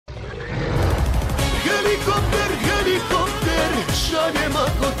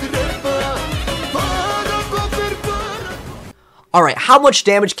Alright, how much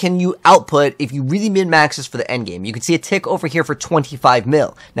damage can you output if you really min-max this for the endgame? You can see a tick over here for 25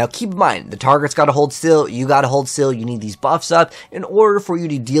 mil. Now keep in mind, the target's gotta hold still, you gotta hold still, you need these buffs up in order for you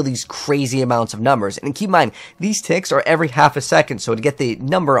to deal these crazy amounts of numbers. And keep in mind, these ticks are every half a second, so to get the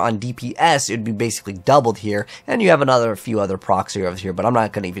number on DPS, it would be basically doubled here. And you have a few other procs over here, but I'm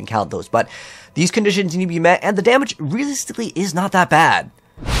not gonna even count those. But these conditions need to be met, and the damage realistically is not that bad.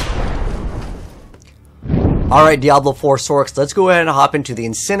 Alright, Diablo 4 Sorks, let's go ahead and hop into the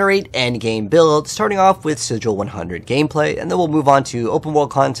Incinerate Endgame build, starting off with Sigil 100 gameplay, and then we'll move on to open world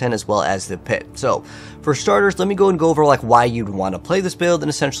content as well as the pit. So, for starters, let me go and go over why you'd want to play this build and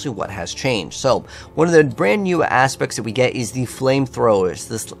essentially what has changed. So, one of the brand new aspects that we get is the flamethrowers.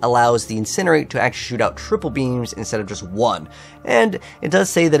 This allows the Incinerate to actually shoot out triple beams instead of just one. And it does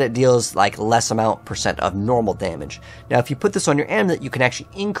say that it deals less amount % of normal damage. Now, if you put this on your amulet, you can actually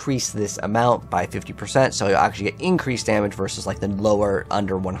increase this amount by 50%, so you'll actually get increased damage versus the lower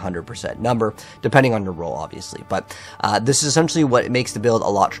under 100% number, depending on your role, obviously. But this is essentially what makes the build a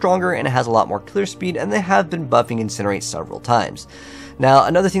lot stronger, and it has a lot more clear speed, and they have been buffing Incinerate several times. Now,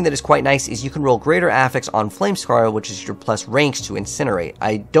 another thing that is quite nice is you can roll greater affix on Flamescar, which is your plus ranks to Incinerate.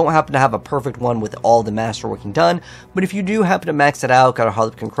 I don't happen to have a perfect one with all the masterworking done, but if you do happen to max it out, got a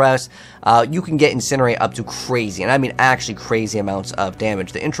Harlequin Crest, you can get Incinerate up to crazy, and I mean actually crazy amounts of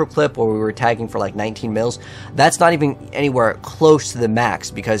damage. The intro clip where we were tagging for 19 mils, that's not even anywhere close to the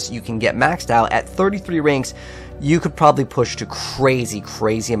max, because you can get maxed out at 33 ranks. You could probably push to crazy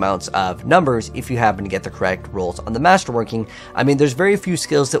amounts of numbers if you happen to get the correct rolls on the masterworking. I mean, there's very few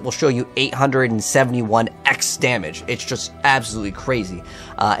skills that will show you 871x damage. It's just absolutely crazy.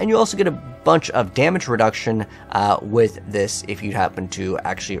 And you also get a bunch of damage reduction with this if you happen to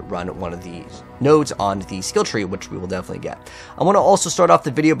actually run one of these nodes on the skill tree, which we will definitely get. I want to also start off the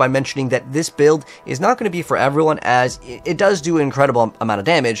video by mentioning that this build is not going to be for everyone, as it does do an incredible amount of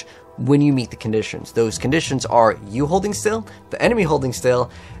damage when you meet the conditions. Those conditions are you holding still, the enemy holding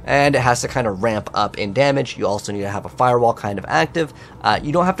still, and it has to kind of ramp up in damage. You also need to have a firewall kind of active.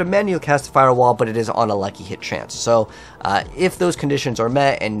 You don't have to manually cast a firewall, but it is on a lucky hit chance. So if those conditions are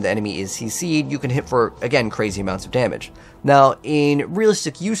met and the enemy is CC'd, you can hit for, again, crazy amounts of damage. Now, in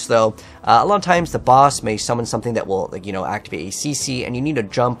realistic use, though, a lot of times the boss may summon something that will, activate a CC, and you need to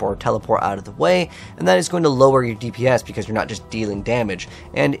jump or teleport out of the way, and that is going to lower your DPS because you're not just dealing damage.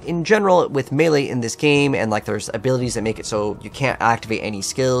 And in general, with melee in this game, and there's abilities that make it so you can't activate any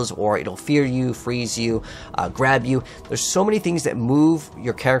skills, or it'll fear you, freeze you, grab you. There's so many things that move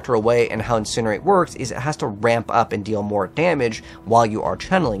your character away, and how Incinerate works is it has to ramp up and deal more damage while you are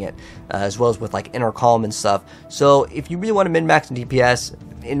channeling it, as well as with inner calm and stuff. So if you really want to min-max in DPS,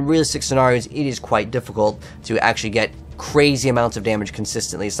 in realistic scenarios, it is quite difficult to actually get crazy amounts of damage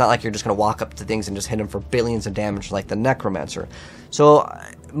consistently. It's not like you're just going to walk up to things and just hit them for billions of damage like the Necromancer. So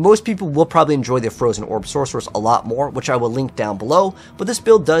most people will probably enjoy the Frozen Orb Sorceress a lot more, which I will link down below, but this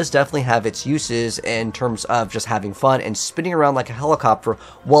build does definitely have its uses in terms of just having fun and spinning around like a helicopter.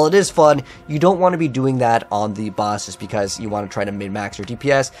 While it is fun, you don't want to be doing that on the bosses because you want to try to min-max your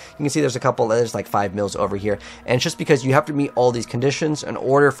DPS. You can see there's a couple, there's 5 mils over here, and it's just because you have to meet all these conditions in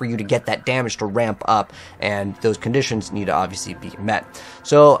order for you to get that damage to ramp up, and those conditions need to obviously be met.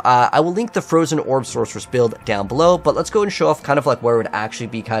 So I will link the Frozen Orb Sorceress build down below, but let's go and show off kind of where it would actually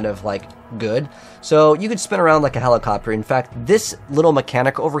be kind of good. So you could spin around like a helicopter. In fact, this little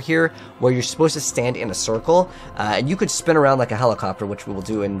mechanic over here where you're supposed to stand in a circle, and you could spin around like a helicopter, which we will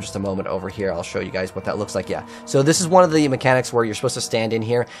do in just a moment over here. I'll show you guys what that looks like. Yeah, so this is one of the mechanics where you're supposed to stand in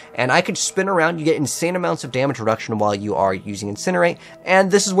here, and I could spin around. You get insane amounts of damage reduction while you are using Incinerate,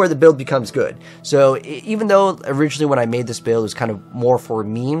 and this is where the build becomes good. So even though originally when I made this build it was kind of more for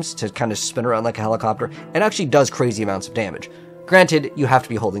memes to kind of spin around like a helicopter, it actually does crazy amounts of damage. Granted, you have to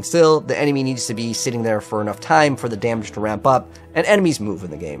be holding still, the enemy needs to be sitting there for enough time for the damage to ramp up, and enemies move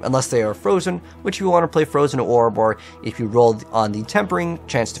in the game, unless they are frozen, which if you want to play Frozen Orb, or if you rolled on the Tempering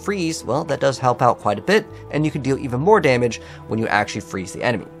chance to freeze, well, that does help out quite a bit, and you can deal even more damage when you actually freeze the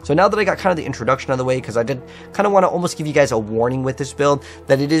enemy. So now that I got kind of the introduction out of the way, because I did kind of want to almost give you guys a warning with this build,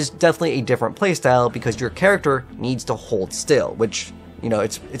 that it is definitely a different playstyle, because your character needs to hold still, which, you know,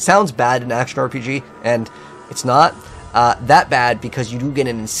 it sounds bad in action RPG, and it's not that bad because you do get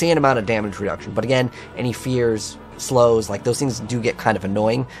an insane amount of damage reduction. But again, any fears, slows, those things do get kind of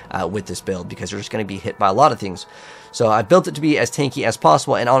annoying with this build because you're just going to be hit by a lot of things. So I built it to be as tanky as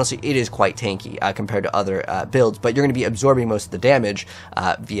possible, and honestly, it is quite tanky compared to other builds, but you're going to be absorbing most of the damage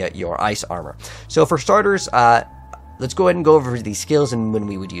via your ice armor. So for starters, let's go ahead and go over these skills and when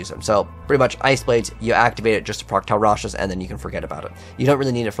we would use them. So pretty much Ice Blades, you activate it just to proc Tal Rashas, and then you can forget about it. You don't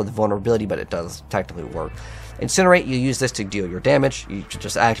really need it for the vulnerability, but it does technically work. Incinerate, you use this to deal your damage. You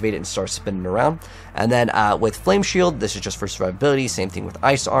just activate it and start spinning around. And then with Flame Shield, this is just for survivability. Same thing with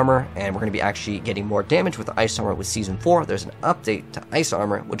Ice Armor, and we're going to be actually getting more damage with Ice Armor with Season 4. There's an update to Ice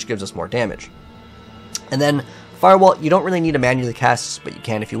Armor, which gives us more damage. And then Firewall, you don't really need to manually cast, but you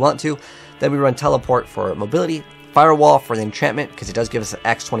can if you want to. Then we run Teleport for mobility. Firewall for the enchantment, because it does give us an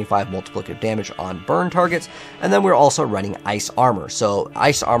X25 multiplicative damage on burn targets, and then we're also running Ice Armor. So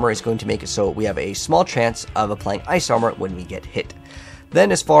Ice Armor is going to make it so we have a small chance of applying Ice Armor when we get hit.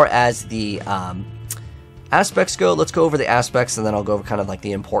 Then as far as the aspects go, let's go over the aspects, and then I'll go over kind of like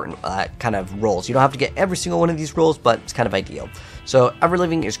the important kind of roles. You don't have to get every single one of these roles, but it's kind of ideal. So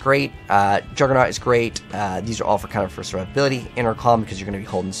Ever-Living is great, Juggernaut is great, these are all for kind of for survivability. Intercom, because you're going to be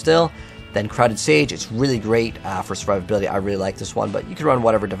holding still. Then Crowded Sage, it's really great for survivability. I really like this one, but you can run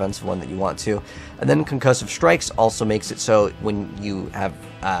whatever defensive one that you want to. And then Concussive Strikes also makes it so when you have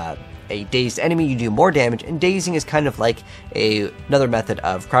a dazed enemy, you do more damage. And dazing is kind of like another method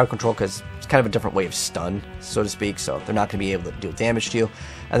of crowd control, because it's kind of a different way of stun, so to speak, so they're not going to be able to do damage to you.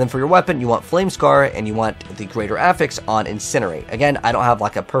 And then for your weapon, you want Flame Scar, and you want the Greater Affix on Incinerate. Again, I don't have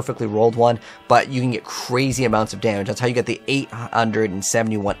like a perfectly rolled one, but you can get crazy amounts of damage. That's how you get the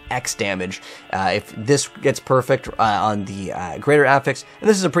 871x damage. If this gets perfect on the Greater Affix, and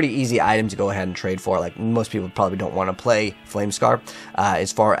this is a pretty easy item to go ahead and trade for. Like, most people probably don't want to play Flame Scar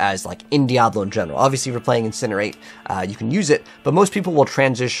as far as like in Diablo in general. Obviously, if you're playing Incinerate, you can use it, but most people will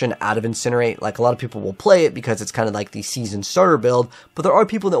transition out of Incinerate. Like, a lot of people will play it because it's kind of like the season starter build, but there are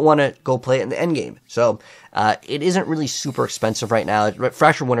people that want to go play it in the endgame. So it isn't really super expensive right now.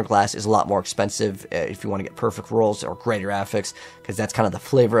 Fractured Winterglass is a lot more expensive if you want to get perfect rolls or Greater Affix, because that's kind of the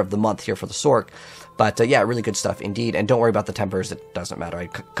flavor of the month here for the Sorc. But yeah, really good stuff indeed. And don't worry about the tempers, it doesn't matter. I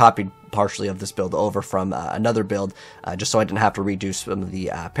copied partially of this build over from another build, just so I didn't have to redo some of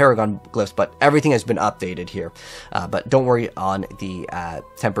the Paragon glyphs, but everything has been updated here. But don't worry on the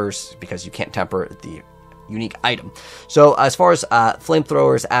tempers, because you can't temper the unique item. So as far as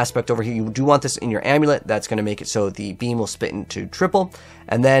flamethrowers aspect over here, you do want this in your amulet. That's going to make it so the beam will split into triple.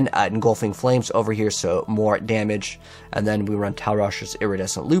 And then engulfing flames over here, so more damage. And then we run Talrosh's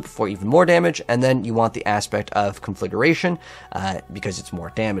iridescent loop for even more damage. And then you want the aspect of conflagration because it's more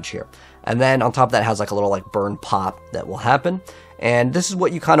damage here. And then on top of that, it has like a little like burn pop that will happen. And this is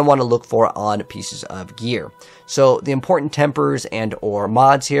what you kind of want to look for on pieces of gear. So the important tempers and or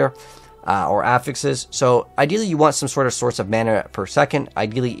mods here, or affixes. So ideally you want some sort of source of mana per second.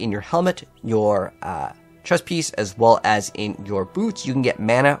 Ideally in your helmet, your chest piece, as well as in your boots, you can get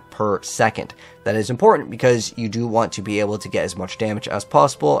mana per second. That is important because you do want to be able to get as much damage as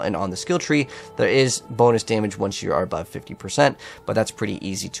possible, and on the skill tree there is bonus damage once you are above 50%, but that's pretty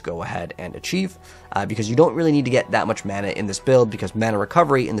easy to go ahead and achieve because you don't really need to get that much mana in this build, because mana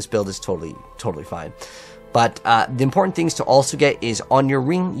recovery in this build is totally fine. But the important things to also get is on your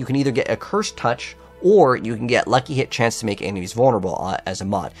ring, you can either get a Cursed Touch, or you can get Lucky Hit, chance to make enemies vulnerable as a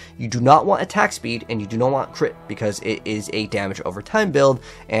mod. You do not want attack speed, and you do not want crit, because it is a damage over time build,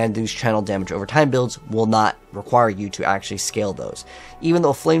 and these channel damage over time builds will not require you to actually scale those. Even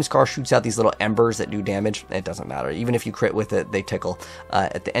though Flame Scar shoots out these little embers that do damage, it doesn't matter. Even if you crit with it, they tickle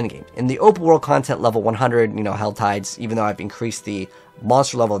at the end game. In the open world content level 100, you know, Helltides, even though I've increased the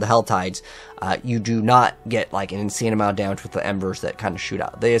monster level of the Helltides, you do not get like an insane amount of damage with the embers that kind of shoot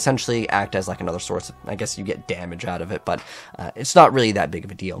out. They essentially act as like another source of, I guess you get damage out of it, but it's not really that big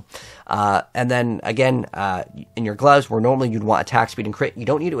of a deal. And then again, in your gloves, where normally you'd want attack speed and crit, you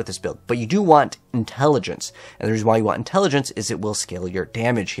don't need it with this build, but you do want intelligence. And the reason why you want intelligence is it will scale your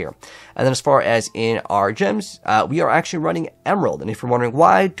damage here. And then as far as in our gems, we are actually running Emerald. And if you're wondering,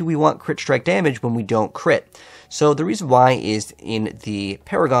 why do we want crit strike damage when we don't crit? So the reason why is in the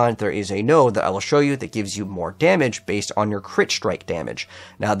Paragon, there is a node that I will show you that gives you more damage based on your crit strike damage.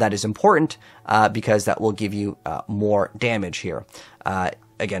 Now that is important because that will give you more damage here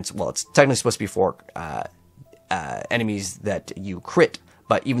against, well, it's technically supposed to be for enemies that you crit.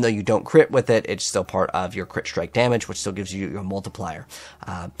 But even though you don't crit with it, it's still part of your crit strike damage, which still gives you your multiplier.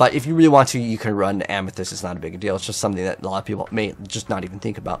 But if you really want to, you can run Amethyst. It's not a big deal. It's just something that a lot of people may just not even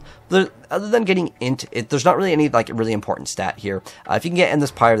think about. But other than getting Int, there's not really any like really important stat here. If you can get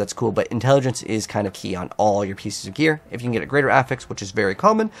Endless Pyre, that's cool, but Intelligence is kind of key on all your pieces of gear. If you can get a Greater Affix, which is very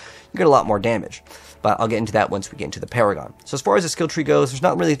common, you get a lot more damage. But I'll get into that once we get into the Paragon. So as far as the skill tree goes, there's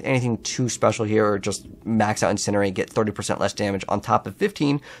not really anything too special here, or just max out Incinerate, get 30% less damage on top of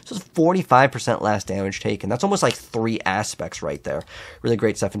 15, so it's 45% less damage taken. That's almost like 3 aspects right there. Really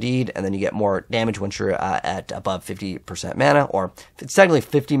great stuff indeed, and then you get more damage once you're at above 50% mana, or it's technically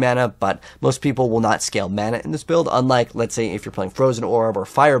 50 mana, but but most people will not scale mana in this build, unlike, let's say, if you're playing Frozen Orb or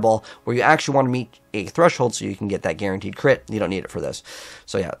Fireball, where you actually want to meet a threshold so you can get that guaranteed crit. You don't need it for this.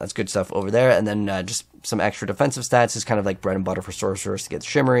 So yeah, that's good stuff over there. And then just some extra defensive stats is kind of like bread and butter for Sorcerers to get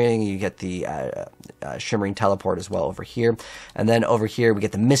Shimmering. You get the Shimmering Teleport as well over here. And then over here, we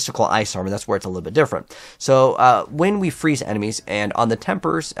get the Mystical Ice Armor. That's where it's a little bit different. So when we freeze enemies, and on the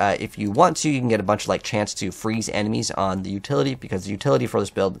Tempers, if you want to, you can get a bunch of like chance to freeze enemies on the utility, because the utility for this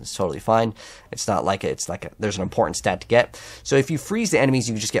build is totally fine. It's not like there's an important stat to get. So if you freeze the enemies,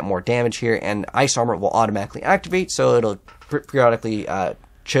 you just get more damage here, and Ice Armor will automatically activate, so it'll periodically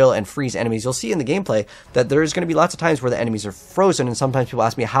chill and freeze enemies. You'll see in the gameplay that there's going to be lots of times where the enemies are frozen, and sometimes people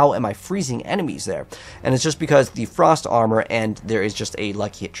ask me, how am I freezing enemies there? And it's just because the frost armor, and there is just a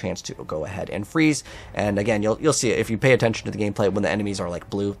lucky chance to go ahead and freeze. And again, you'll see it if you pay attention to the gameplay. When the enemies are like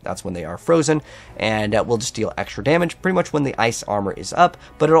blue, that's when they are frozen, and we'll just deal extra damage pretty much when the ice armor is up,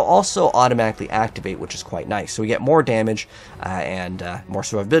 but it'll also automatically activate, which is quite nice. So we get more damage and more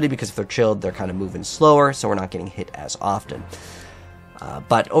survivability, because if they're chilled, they're kind of moving slower, so we're not getting hit as often.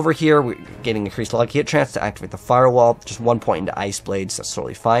 But over here, we're getting increased lucky hit chance to activate the Firewall, just 1 point into Ice Blades, that's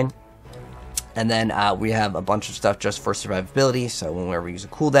totally fine. And then we have a bunch of stuff just for survivability, so whenever we use a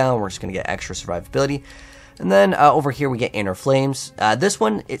cooldown, we're just going to get extra survivability. And then over here we get Inner Flames. This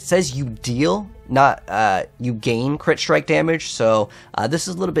one, it says you deal, not you gain crit strike damage, so this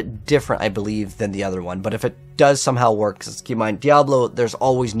is a little bit different, I believe, than the other one. But if it does somehow work, because keep in mind, Diablo, there's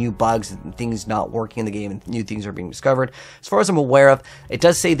always new bugs and things not working in the game, and new things are being discovered. As far as I'm aware of, it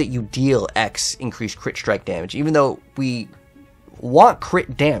does say that you deal X increased crit strike damage, even though we want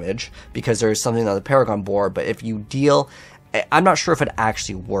crit damage, because there's something on the Paragon board, but if you deal, I'm not sure if it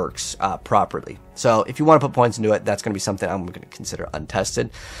actually works properly. So if you want to put points into it, that's going to be something I'm going to consider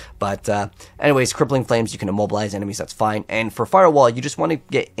untested. But anyways, Crippling Flames, you can immobilize enemies, that's fine. And for Firewall, you just want to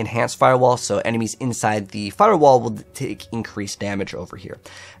get Enhanced Firewall, so enemies inside the Firewall will take increased damage over here.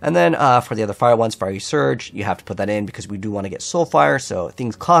 And then for the other fire ones, Fiery Surge, you have to put that in because we do want to get Soul Fire, so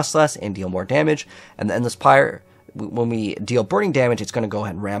things cost less and deal more damage. And the Endless Pyre, when we deal burning damage, it's going to go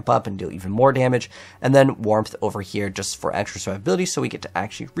ahead and ramp up and deal even more damage. And then Warmth over here just for extra survivability, so we get to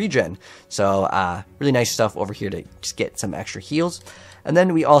actually regen. So really nice stuff over here to just get some extra heals. And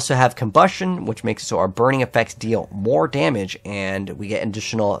then we also have Combustion, which makes it so our burning effects deal more damage, and we get an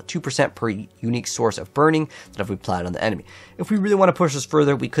additional 2% per unique source of burning that if we apply it on the enemy. If we really want to push this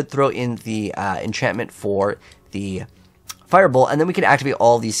further, we could throw in the enchantment for the Firebolt, and then we can activate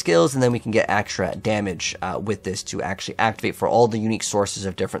all these skills, and then we can get extra damage with this to actually activate for all the unique sources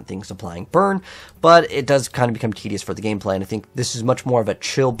of different things applying burn. But it does kind of become tedious for the gameplay, and I think this is much more of a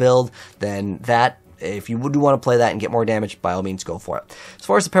chill build than that. If you do want to play that and get more damage, by all means, go for it. As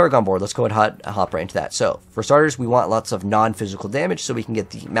far as the Paragon board, let's go ahead and hop right into that. So, for starters, we want lots of non-physical damage, so we can get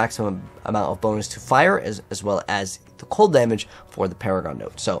the maximum amount of bonus to fire, as well as the cold damage for the Paragon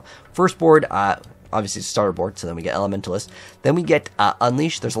node. So, first board, obviously it's starter board, so then we get Elementalist. Then we get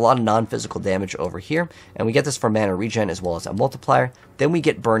Unleash. There's a lot of non-physical damage over here, and we get this for mana regen as well as a multiplier. Then we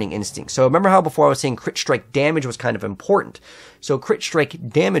get Burning Instinct. So remember how before I was saying crit strike damage was kind of important? So crit strike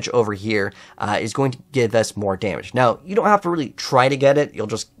damage over here is going to give us more damage. Now, you don't have to really try to get it. You'll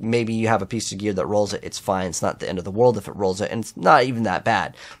just, maybe you have a piece of gear that rolls it. It's fine. It's not the end of the world if it rolls it, and it's not even that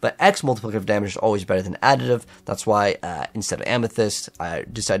bad. But X multiplicative damage is always better than additive. That's why instead of Amethyst, I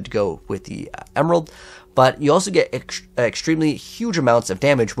decided to go with the Emerald. But you also get extremely huge amounts of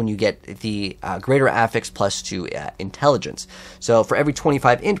damage when you get the greater affix plus 2 intelligence. So for every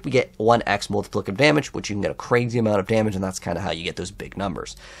 25 int, we get 1x multiplicative damage, which you can get a crazy amount of damage, and that's kind of how you get those big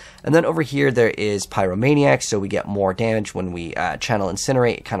numbers. And then over here, there is Pyromaniac, so we get more damage when we channel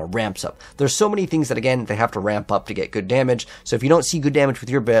Incinerate. It kind of ramps up. There's so many things that, again, they have to ramp up to get good damage. So if you don't see good damage with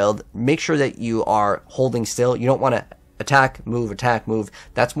your build, make sure that you are holding still. You don't want to attack, move, attack, move.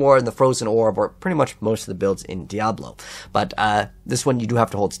 That's more in the Frozen Orb, or pretty much most of the builds in Diablo. But this one, you do have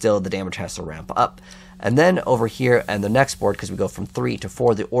to hold still. The damage has to ramp up. And then over here, and the next board, because we go from 3 to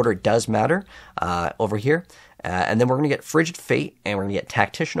 4, the order does matter over here. And then we're going to get Frigid Fate, and we're going to get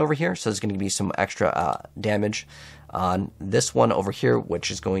Tactician over here. So there's going to be some extra damage on this one over here,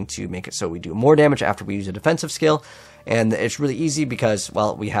 which is going to make it so we do more damage after we use a defensive skill. And it's really easy because,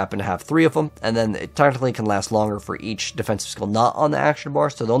 well, we happen to have 3 of them, and then it technically can last longer for each defensive skill not on the action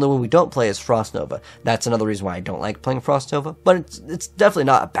bar. So the only one we don't play is Frost Nova. That's another reason why I don't like playing Frost Nova, but it's definitely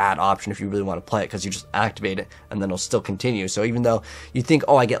not a bad option if you really want to play it, because you just activate it and then it'll still continue. So even though you think,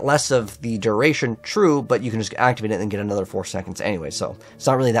 oh, I get less of the duration, true, but you can just activate it and get another 4 seconds anyway, so it's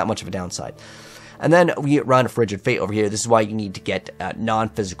not really that much of a downside. And then we run Frigid Fate over here. This is why you need to get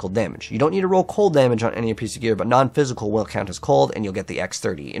non-physical damage. You don't need to roll cold damage on any piece of gear, but non-physical will count as cold, and you'll get the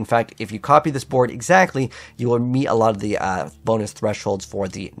X30. In fact, if you copy this board exactly, you will meet a lot of the bonus thresholds for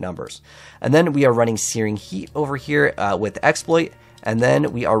the numbers. And then we are running Searing Heat over here with Exploit, and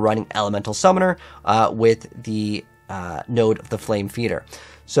then we are running Elemental Summoner with the node of the Flame Feeder.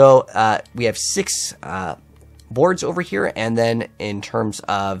 So we have 6 boards over here, and then in terms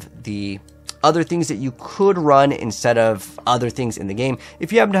of the other things that you could run instead of other things in the game,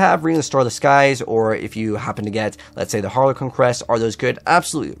 if you happen to have Ring of the Store of the Skies, or if you happen to get, let's say, the Harlequin Crest, are those good?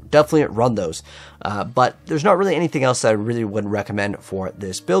 Absolutely, definitely run those. But there's not really anything else that I really would recommend for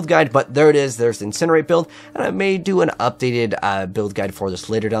this build guide, but there it is. There's the Incinerate build, and I may do an updated build guide for this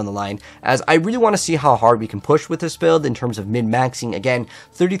later down the line, as I really want to see how hard we can push with this build in terms of min-maxing. Again,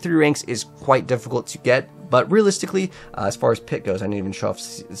 33 ranks is quite difficult to get, but realistically, as far as pit goes, I didn't even show off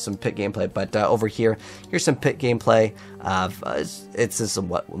some pit gameplay, but over here, here's some pit gameplay. It's this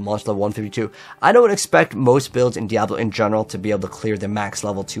monster level 152. I don't expect most builds in Diablo in general to be able to clear the max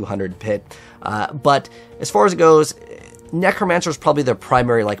level 200 pit, but as far as it goes, Necromancer is probably their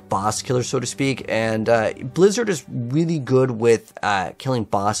primary boss killer, so to speak, and Blizzard is really good with killing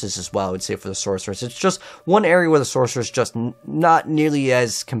bosses as well, I would say, for the Sorceress. It's just one area where the Sorceress is just not nearly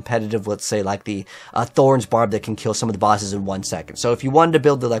as competitive, let's say, like the Thorns Barb that can kill some of the bosses in 1 second. So if you wanted to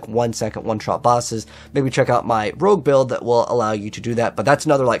build the 1 second one-shot bosses, maybe check out my Rogue build that will allow you to do that, but that's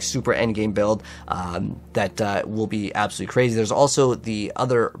another super endgame build that will be absolutely crazy. There's also the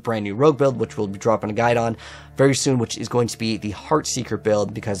other brand new Rogue build, which we'll be dropping a guide on very soon, which is going to be the Heartseeker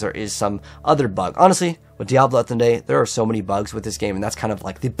build, because there is some other bug. Honestly, with Diablo at the end of the day, there are so many bugs with this game, and that's kind of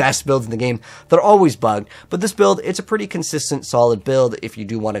the best builds in the game. They're always bugged, but this build, it's a pretty consistent, solid build if you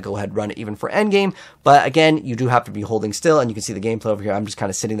do want to go ahead and run it even for endgame. But again, you do have to be holding still, and you can see the gameplay over here. I'm just kind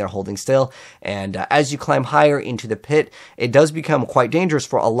of sitting there holding still, and as you climb higher into the pit, it does become quite dangerous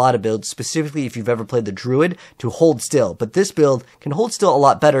for a lot of builds, specifically if you've ever played the Druid, to hold still. But this build can hold still a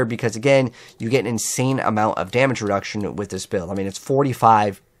lot better, because again, you get an insane amount of damage reduction with this build. I mean, it's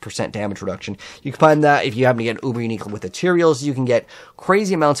 45% damage reduction. You combine that, if you happen to get uber unique with the Tierlist, you can get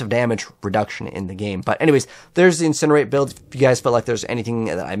crazy amounts of damage reduction in the game. But anyways, there's the Incinerate build. If you guys felt like there's anything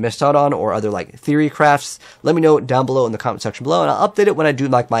that I missed out on, or other theory crafts, let me know down below in the comment section below, and I'll update it when I do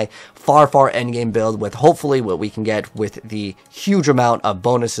my far endgame build with hopefully what we can get with the huge amount of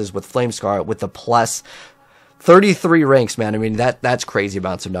bonuses with Flame Scar, with the plus 33 ranks, man. I mean, that's crazy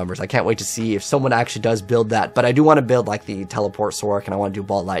amounts of numbers. I can't wait to see if someone actually does build that. But I do want to build the Teleport Sork, and I want to do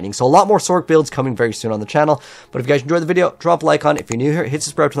Ball Lightning. So a lot more Sork builds coming very soon on the channel. But if you guys enjoyed the video, drop a like on it. If you're new here, hit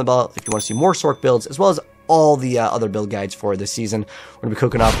subscribe to the bell if you want to see more Sork builds, as well as all the other build guides for this season. We're going to be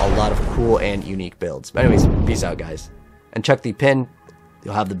cooking up a lot of cool and unique builds. But anyways, peace out, guys. And check the pin.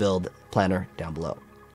 You'll have the build planner down below.